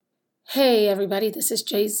Hey everybody, this is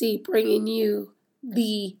Jay-Z bringing you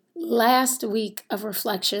the last week of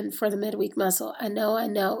reflection for the midweek muscle. I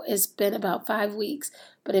know, it's been about 5 weeks,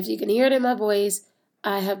 but if you can hear it in my voice,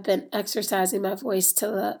 I have been exercising my voice to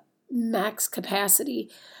the max capacity.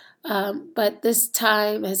 But this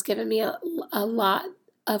time has given me a lot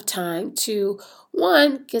of time to,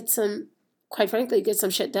 one, get some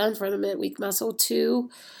shit done for the midweek muscle. Two,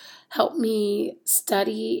 help me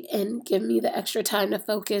study and give me the extra time to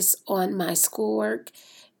focus on my schoolwork.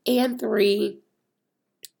 And three,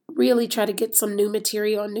 really try to get some new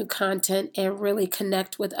material, new content, and really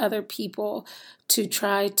connect with other people to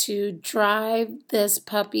try to drive this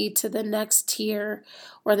puppy to the next tier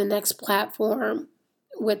or the next platform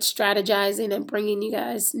with strategizing and bringing you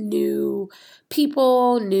guys new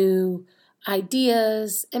people, new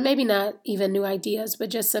ideas, and maybe not even new ideas, but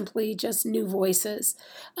just simply just new voices,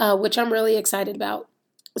 which I'm really excited about.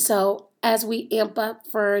 So as we amp up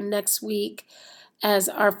for next week, as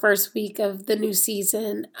our first week of the new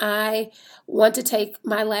season, I want to take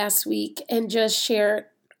my last week and just share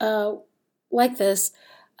like this.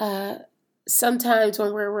 Sometimes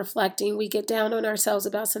when we're reflecting, we get down on ourselves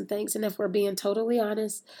about some things. And if we're being totally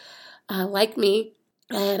honest, like me,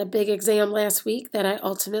 I had a big exam last week that I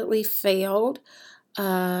ultimately failed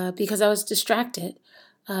because I was distracted.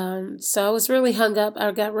 So I was really hung up.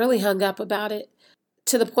 I got really hung up about it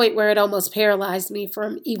to the point where it almost paralyzed me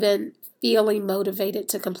from even feeling motivated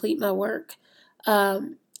to complete my work.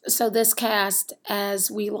 So this cast,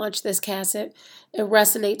 as we launch this cast, it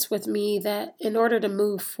resonates with me that in order to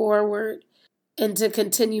move forward and to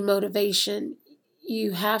continue motivation,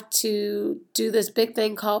 you have to do this big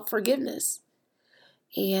thing called forgiveness.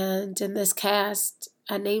 And in this cast,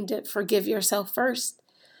 I named it Forgive Yourself First,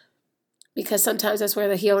 because sometimes that's where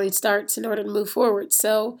the healing starts in order to move forward.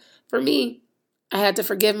 So for me, I had to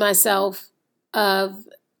forgive myself of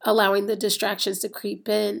allowing the distractions to creep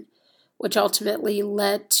in, which ultimately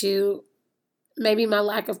led to maybe my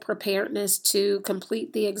lack of preparedness to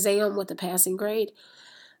complete the exam with a passing grade.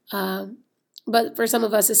 But for some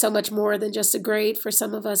of us, it's so much more than just a grade. For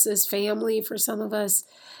some of us, it's family. For some of us,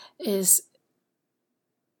 is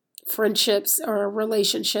friendships or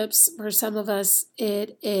relationships. For some of us,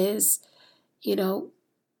 it is,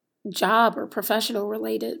 job or professional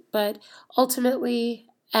related. But ultimately,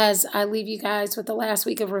 as I leave you guys with the last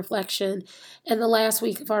week of reflection and the last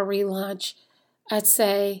week of our relaunch, I'd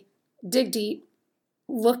say dig deep,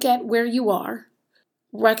 look at where you are,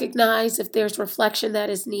 recognize if there's reflection that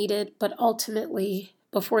is needed, but ultimately,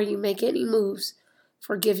 before you make any moves,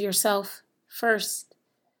 forgive yourself first.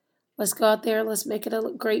 Let's go out there. Let's make it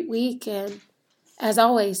a great week. And as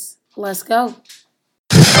always, let's go.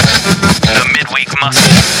 The Midweek Muscle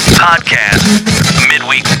Podcast. The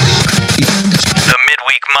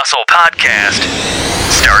Midweek Muscle Podcast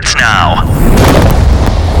starts now.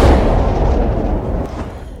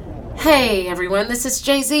 Hey everyone, this is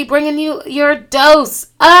Jay-Z bringing you your dose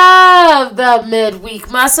of the Midweek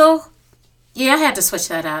Muscle. Yeah, I had to switch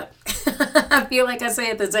that up. I feel like I say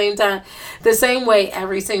it the same way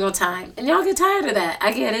every single time. And y'all get tired of that.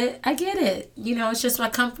 I get it. It's just my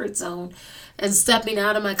comfort zone. And stepping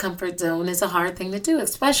out of my comfort zone is a hard thing to do,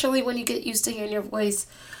 especially when you get used to hearing your voice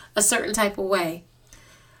a certain type of way.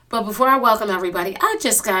 But before I welcome everybody, I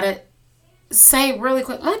just got to say really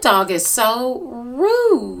quick, my dog is so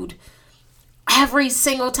rude every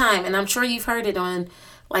single time. And I'm sure you've heard it on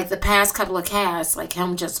like the past couple of casts, like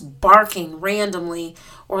him just barking randomly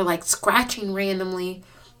or like scratching randomly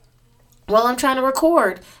while I'm trying to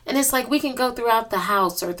record. And it's like we can go throughout the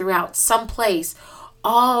house or throughout some place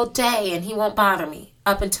all day and he won't bother me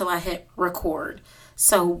up until I hit record.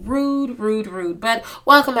 So rude. But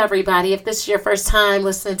welcome everybody. If this is your first time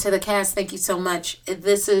listening to the cast, thank you so much.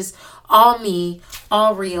 This is all me,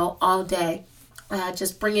 all real, all day.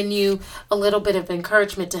 Just bringing you a little bit of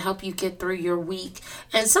encouragement to help you get through your week.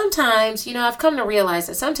 And sometimes, I've come to realize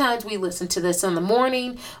that sometimes we listen to this in the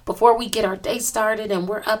morning before we get our day started and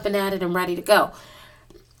we're up and at it and ready to go.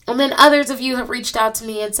 And then others of you have reached out to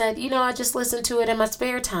me and said, I just listen to it in my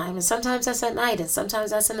spare time. And sometimes that's at night and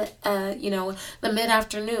sometimes that's in the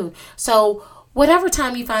mid-afternoon. So whatever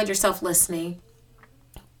time you find yourself listening,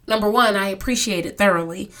 number one, I appreciate it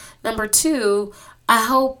thoroughly. Number two, I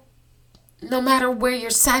hope no matter where your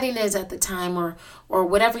setting is at the time or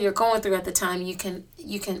whatever you're going through at the time, you can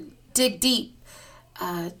dig deep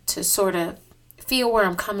to sort of feel where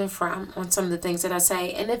I'm coming from on some of the things that I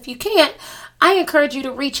say. And if you can't, I encourage you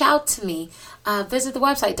to reach out to me. Visit the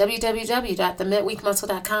website,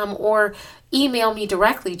 www.themidweekmuscle.com, or email me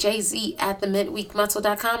directly,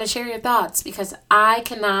 jz@themidweekmuscle.com, and share your thoughts, because I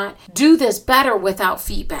cannot do this better without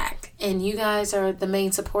feedback. And you guys are the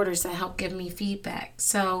main supporters that help give me feedback.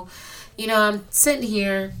 So, I'm sitting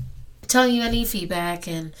here telling you I need feedback,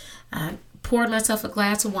 and I poured myself a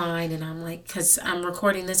glass of wine, and I'm like, because I'm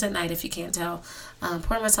recording this at night if you can't tell,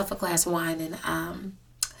 poured myself a glass of wine, and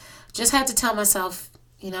just had to tell myself,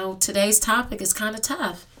 today's topic is kind of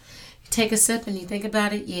tough. You take a sip and you think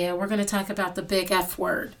about it. Yeah, we're going to talk about the big F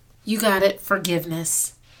word. You got it,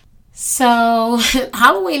 forgiveness. So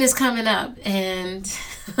Halloween is coming up, and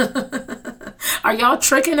are y'all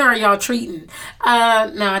tricking or are y'all treating?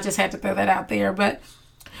 No, I just had to throw that out there. But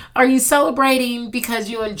are you celebrating because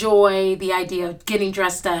you enjoy the idea of getting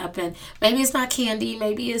dressed up? And maybe it's not candy,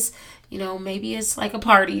 maybe it's like a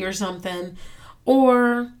party or something.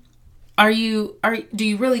 Or do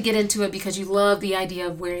you really get into it because you love the idea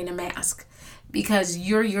of wearing a mask? Because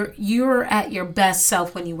you're at your best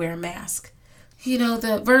self when you wear a mask.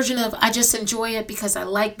 The version of I just enjoy it because I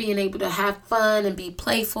like being able to have fun and be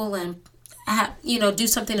playful and do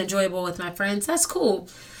something enjoyable with my friends. That's cool.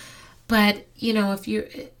 But, if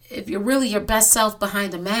you're really your best self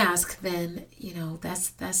behind a mask, then, that's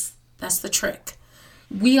the trick.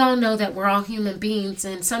 We all know that we're all human beings,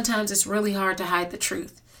 and sometimes it's really hard to hide the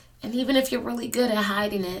truth. And even if you're really good at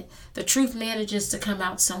hiding it, the truth manages to come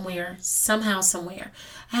out somewhere, somehow, somewhere.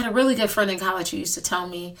 I had a really good friend in college who used to tell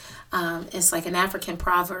me, it's like an African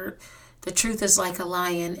proverb, the truth is like a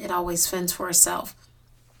lion, it always fends for itself.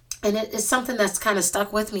 And it's something that's kind of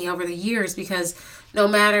stuck with me over the years, because no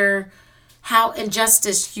matter how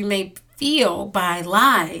injustice you may feel by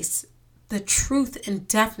lies, the truth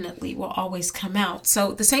indefinitely will always come out.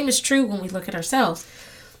 So the same is true when we look at ourselves.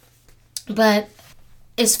 But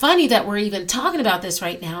it's funny that we're even talking about this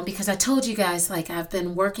right now, because I told you guys, I've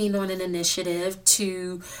been working on an initiative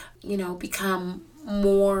to, become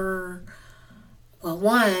more,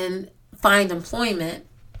 find employment.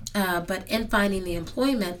 But in finding the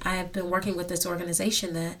employment, I have been working with this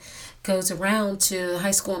organization that goes around to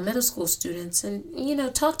high school and middle school students and,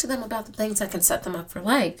 talk to them about the things that can set them up for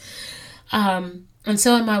life. And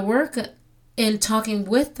so in my work in talking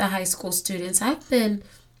with the high school students, I've been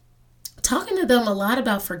talking to them a lot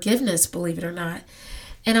about forgiveness, believe it or not.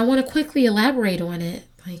 And I want to quickly elaborate on it.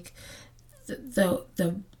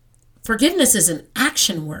 The forgiveness is an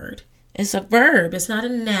action word. It's a verb. It's not a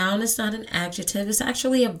noun. It's not an adjective. It's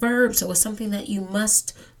actually a verb. So it's something that you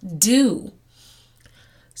must do.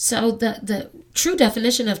 So the true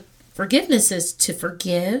definition of forgiveness is to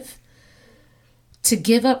forgive, to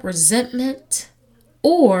give up resentment,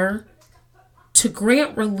 or to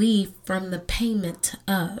grant relief from the payment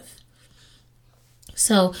of.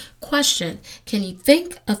 So, question, can you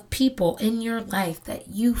think of people in your life that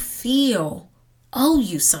you feel owe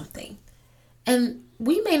you something? And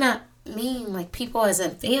we may not mean people as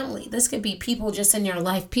in family. This could be people just in your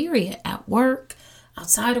life, period, at work,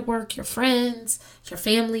 outside of work, your friends, your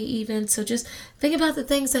family even. So just think about the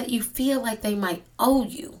things that you feel like they might owe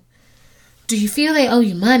you. Do you feel they owe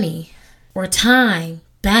you money or time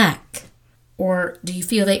back? Or do you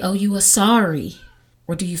feel they owe you a sorry?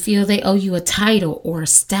 Or do you feel they owe you a title or a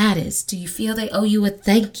status? Do you feel they owe you a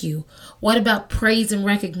thank you? What about praise and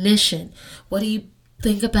recognition? What do you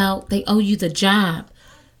think about they owe you the job?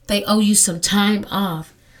 They owe you some time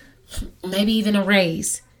off, maybe even a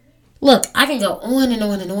raise. Look, I can go on and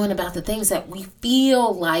on and on about the things that we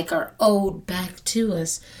feel like are owed back to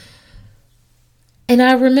us. And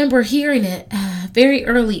I remember hearing it very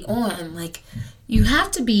early on, you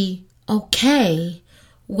have to be okay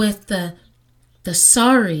with the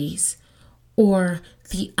sorries or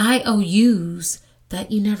the IOUs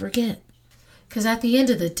that you never get. Because at the end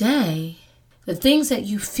of the day, the things that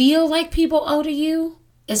you feel like people owe to you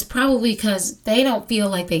is probably because they don't feel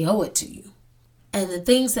like they owe it to you. And the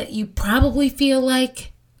things that you probably feel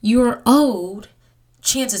like you're owed,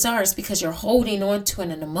 chances are it's because you're holding on to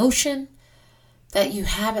an emotion that you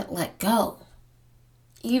haven't let go.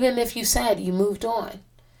 Even if you said you moved on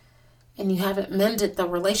and you haven't mended the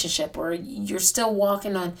relationship, or you're still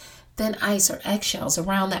walking on thin ice or eggshells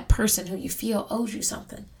around that person who you feel owes you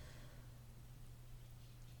something.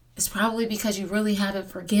 It's probably because you really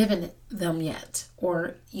haven't forgiven them yet,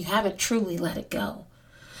 or you haven't truly let it go.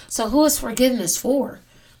 So who is forgiveness for?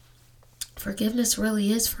 Forgiveness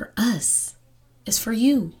really is for us. It's for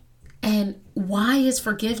you. And why is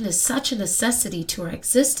forgiveness such a necessity to our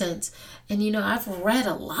existence? And I've read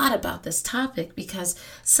a lot about this topic because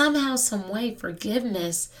somehow, some way,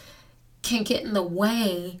 forgiveness can get in the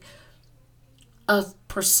way of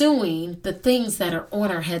pursuing the things that are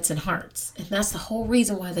on our heads and hearts. And that's the whole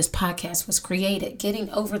reason why this podcast was created, getting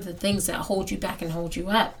over the things that hold you back and hold you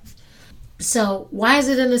up. So why is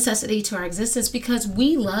it a necessity to our existence? Because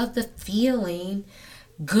we love the feeling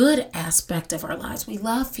good aspect of our lives. We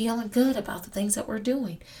love feeling good about the things that we're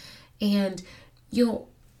doing. And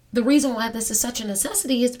the reason why this is such a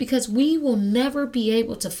necessity is because we will never be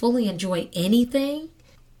able to fully enjoy anything,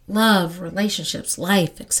 love, relationships,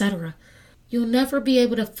 life, etc. You'll never be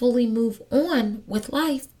able to fully move on with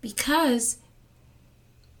life because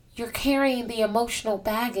you're carrying the emotional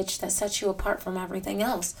baggage that sets you apart from everything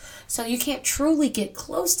else. So you can't truly get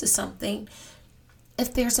close to something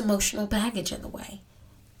if there's emotional baggage in the way.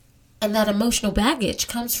 And that emotional baggage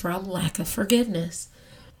comes from lack of forgiveness.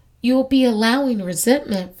 You'll be allowing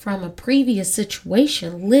resentment from a previous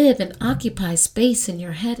situation live and occupy space in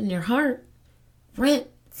your head and your heart, rent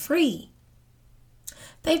free.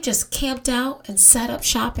 They've just camped out and set up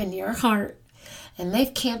shop in your heart. And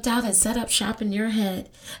they've camped out and set up shop in your head.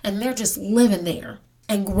 And they're just living there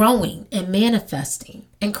and growing and manifesting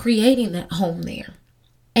and creating that home there.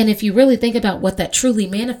 And if you really think about what that truly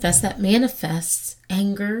manifests, that manifests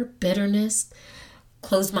anger, bitterness,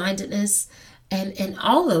 closed-mindedness, and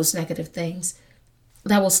all those negative things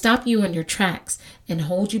that will stop you in your tracks and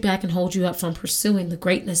hold you back and hold you up from pursuing the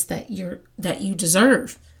greatness that you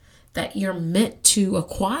deserve, that you're meant to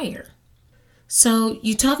acquire. So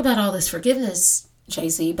you talk about all this forgiveness,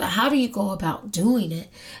 Jay-Z, but how do you go about doing it?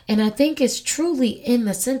 And I think it's truly in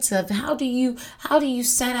the sense of how do you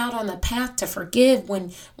set out on the path to forgive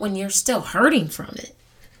when you're still hurting from it?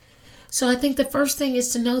 So I think the first thing is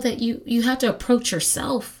to know that you have to approach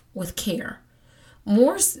yourself with care.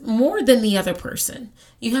 More than the other person.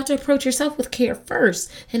 You have to approach yourself with care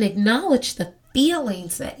first and acknowledge the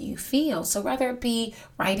feelings that you feel. So whether it be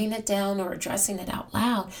writing it down or addressing it out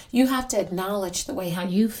loud, you have to acknowledge the way how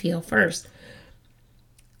you feel first.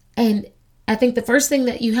 And I think the first thing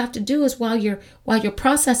that you have to do is while you're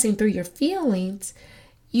processing through your feelings,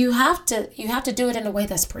 you have to do it in a way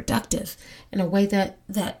that's productive, in a way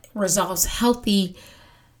that resolves healthy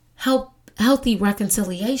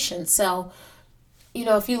reconciliation. So,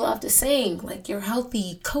 if you love to sing, like your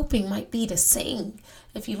healthy coping might be to sing.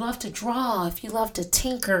 If you love to draw, if you love to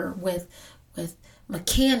tinker with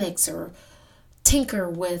mechanics or tinker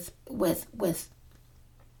with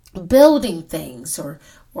building things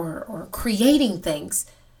or creating things,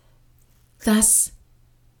 that's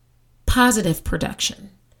positive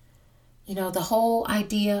production. The whole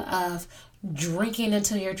idea of drinking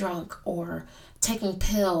until you're drunk or taking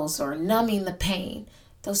pills or numbing the pain,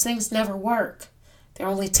 those things never work. They're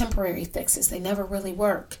only temporary fixes. They never really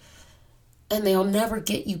work. And they'll never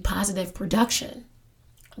get you positive production.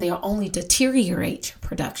 They'll only deteriorate your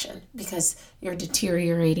production because you're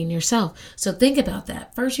deteriorating yourself. So think about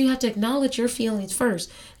that. First, you have to acknowledge your feelings first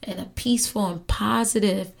in a peaceful and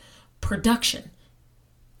positive production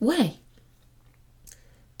way.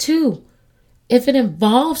 2, if it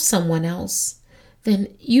involves someone else, then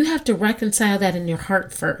you have to reconcile that in your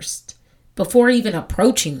heart first before even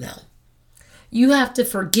approaching them. You have to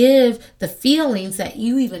forgive the feelings that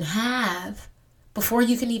you even have before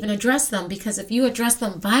you can even address them, because if you address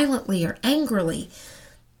them violently or angrily,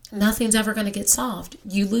 nothing's ever going to get solved.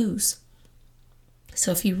 You lose.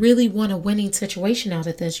 So if you really want a winning situation out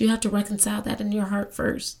of this, you have to reconcile that in your heart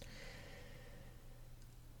first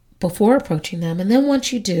before approaching them. And then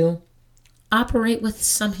once you do, operate with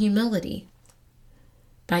some humility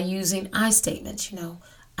by using I statements.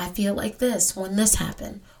 I feel like this when this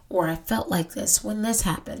happened, or I felt like this when this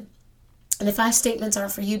happened. And if I statements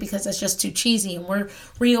aren't for you because it's just too cheesy and we're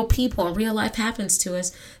real people and real life happens to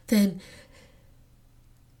us, then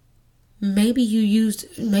maybe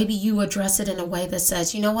you address it in a way that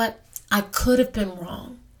says, you know what? I could have been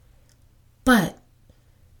wrong, but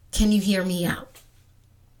can you hear me out?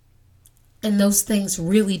 And those things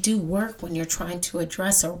really do work when you're trying to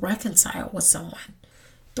address or reconcile with someone.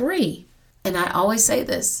 3, and I always say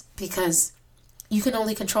this because you can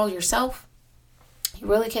only control yourself. You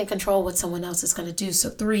really can't control what someone else is going to do. So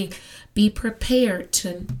 3, be prepared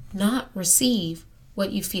to not receive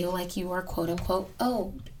what you feel like you are quote unquote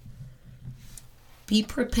owed. Be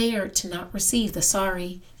prepared to not receive the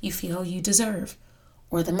sorry you feel you deserve,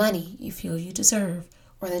 or the money you feel you deserve,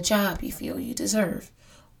 or the job you feel you deserve,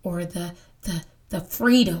 or the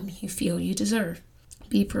freedom you feel you deserve.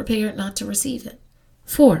 Be prepared not to receive it.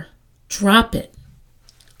 4, drop it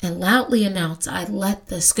and loudly announce, I let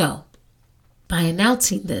this go. By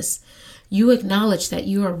announcing this, you acknowledge that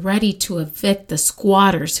you are ready to evict the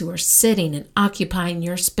squatters who are sitting and occupying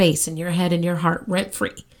your space in your head and your heart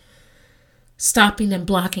rent-free, stopping and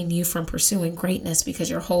blocking you from pursuing greatness because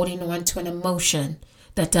you're holding on to an emotion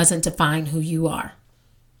that doesn't define who you are.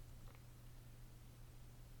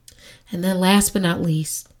 And then last but not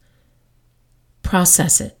least,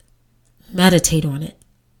 process it, meditate on it,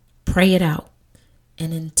 pray it out,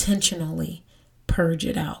 and intentionally purge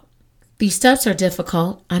it out. These steps are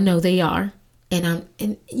difficult. I know they are. And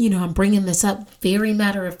I'm bringing this up very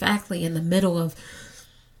matter-of-factly in the middle of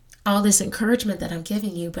all this encouragement that I'm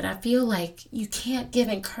giving you. But I feel like you can't give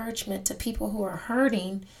encouragement to people who are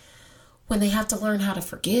hurting when they have to learn how to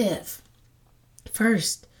forgive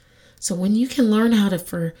first. So when you can learn how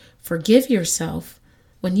to forgive yourself,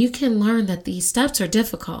 when you can learn that these steps are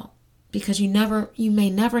difficult, because you may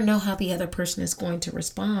never know how the other person is going to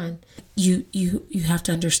respond, you have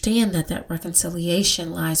to understand that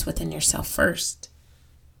reconciliation lies within yourself first.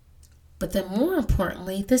 But then more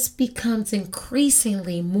importantly, this becomes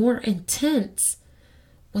increasingly more intense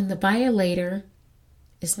when the violator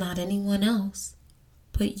is not anyone else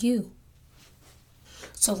but you.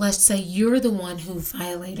 So let's say you're the one who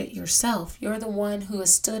violated yourself. You're the one who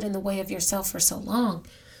has stood in the way of yourself for so long.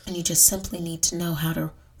 And you just simply need to know how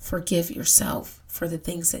to forgive yourself for the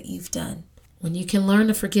things that you've done. When you can learn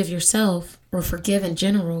to forgive yourself or forgive in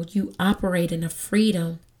general, you operate in a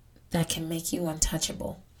freedom that can make you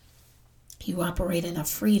untouchable. You operate in a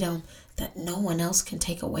freedom that no one else can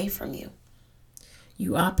take away from you.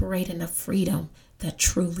 You operate in a freedom that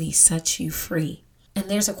truly sets you free. And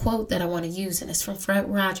there's a quote that I want to use, and it's from Fred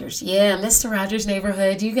Rogers. Yeah, Mr. Rogers'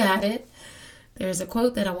 Neighborhood, you got it. There's a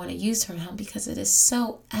quote that I want to use from him because it is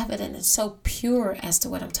so evident and so pure as to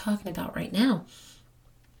what I'm talking about right now.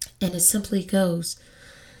 And it simply goes,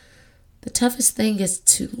 the toughest thing is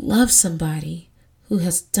to love somebody who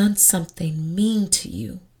has done something mean to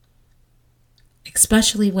you,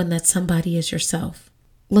 especially when that somebody is yourself.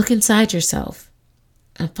 Look inside yourself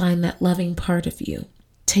and find that loving part of you.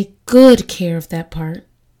 Take good care of that part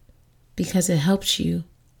because it helps you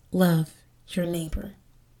love your neighbor.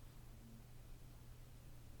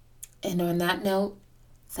 And on that note,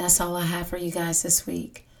 that's all I have for you guys this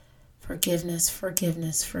week. Forgiveness,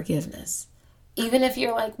 forgiveness, forgiveness. Even if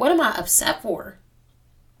you're like, what am I upset for?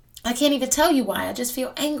 I can't even tell you why. I just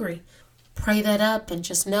feel angry. Pray that up and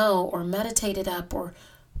just know, or meditate it up, or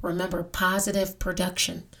remember positive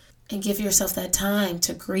production. And give yourself that time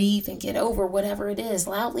to grieve and get over whatever it is.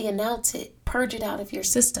 Loudly announce it. Purge it out of your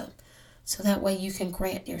system. So that way you can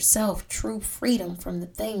grant yourself true freedom from the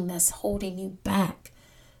thing that's holding you back.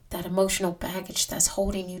 That emotional baggage that's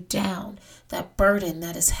holding you down. That burden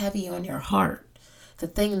that is heavy on your heart. The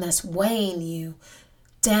thing that's weighing you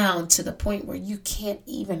down to the point where you can't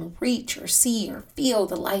even reach or see or feel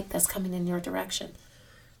the light that's coming in your direction.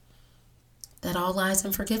 That all lies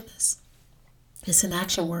in forgiveness. It's an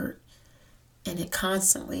action word, and it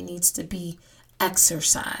constantly needs to be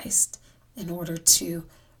exercised in order to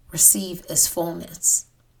receive its fullness.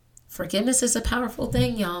 Forgiveness is a powerful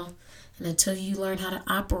thing, y'all, and until you learn how to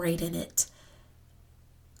operate in it,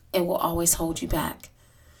 it will always hold you back.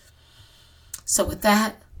 So with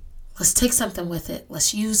that, let's take something with it.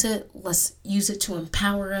 Let's use it. Let's use it to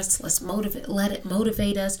empower us. Let it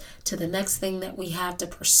motivate us to the next thing that we have to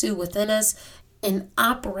pursue within us, and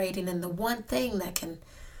operating in the one thing that can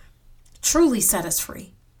truly set us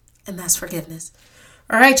free, and that's forgiveness.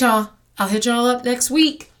 All right, y'all. I'll hit y'all up next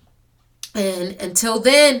week. And until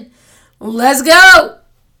then, let's go.